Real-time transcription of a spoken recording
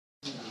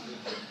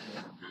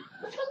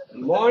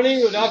Good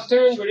morning, good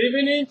afternoon, good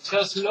evening.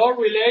 Just law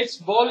relates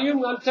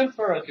volume and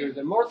temperature.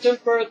 The more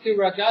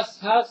temperature a gas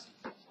has,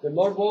 the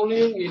more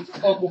volume it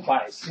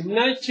occupies. In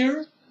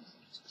nature,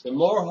 the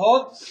more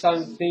hot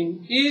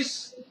something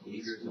is,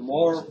 the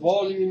more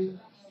volume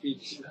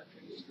it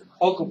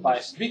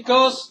occupies.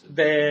 Because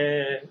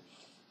the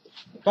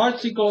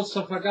particles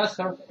of a gas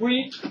are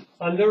free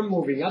and they're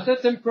moving. At the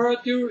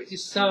temperature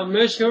is a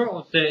measure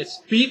of the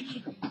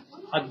speed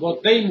at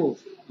what they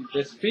move. If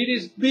the speed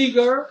is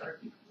bigger,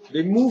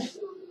 they move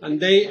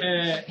and they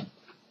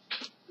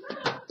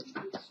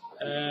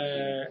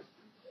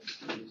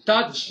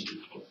touch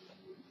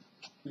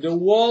the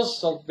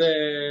walls of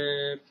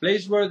the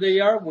place where they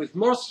are with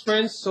more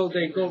strength, so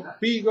they go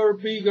bigger,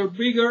 bigger,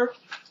 bigger.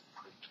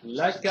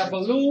 Like a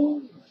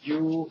balloon,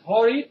 you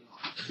hold it,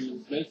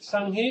 you make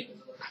some heat,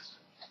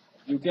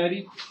 you get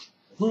it,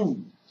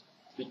 boom,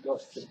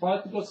 because the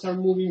particles are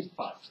moving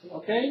fast,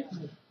 okay?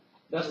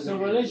 That's the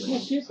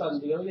relationship, and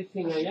the only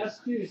thing I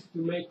ask you is to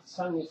make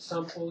some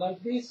example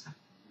like this.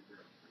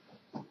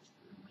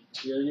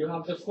 Here you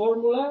have the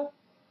formula.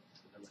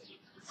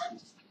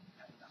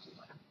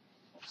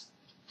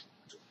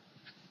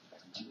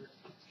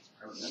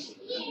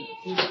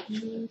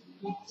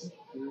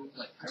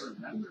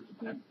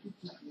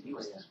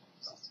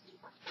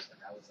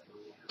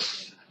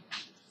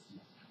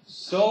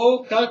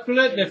 So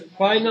calculate the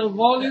final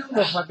volume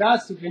of a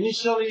gas if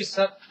initially is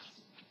at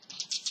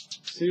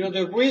 0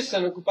 degrees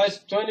and occupies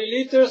 20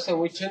 liters, and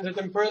we change the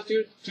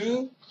temperature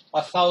to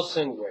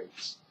 1000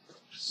 grades.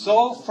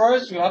 So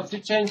first you have to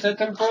change the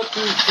temperature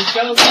to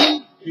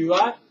Kelvin. You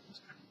add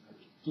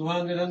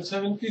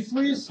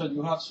 273, so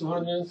you have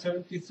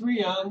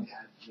 273 and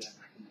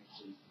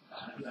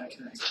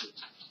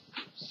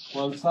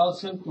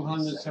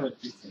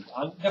 1273.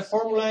 And the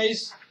formula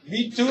is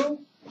V2.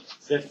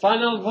 The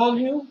final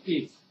volume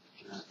is,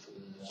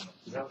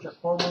 you have the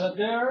formula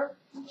there,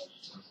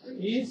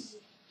 is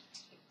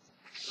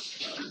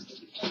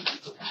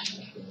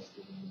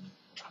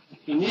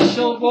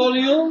initial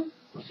volume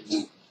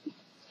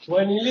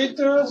 20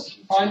 liters,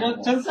 final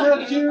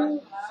temperature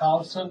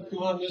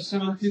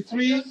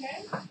 1273,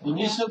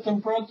 initial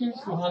temperature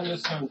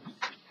 270.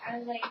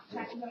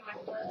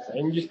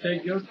 And you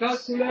take your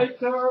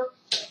calculator.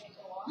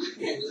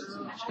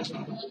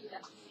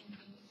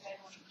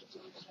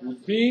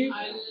 Would be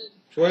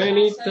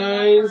 20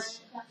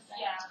 times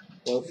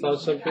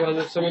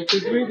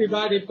 1273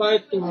 divided by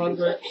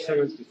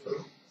 273.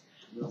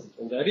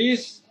 And that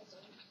is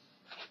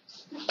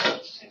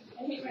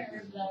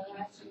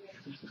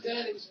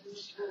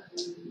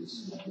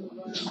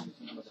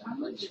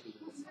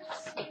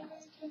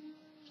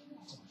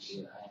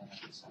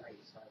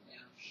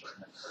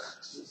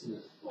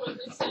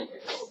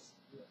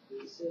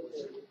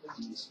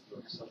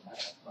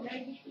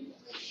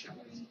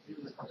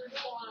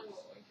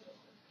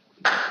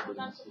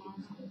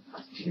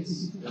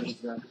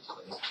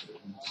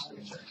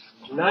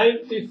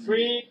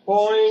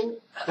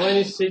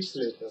 93.26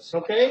 liters,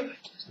 okay?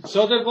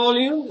 So the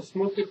volume is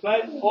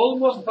multiplied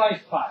almost by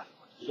 5,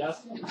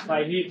 just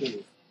by heating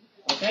it,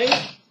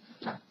 okay?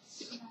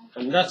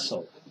 And that's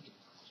all.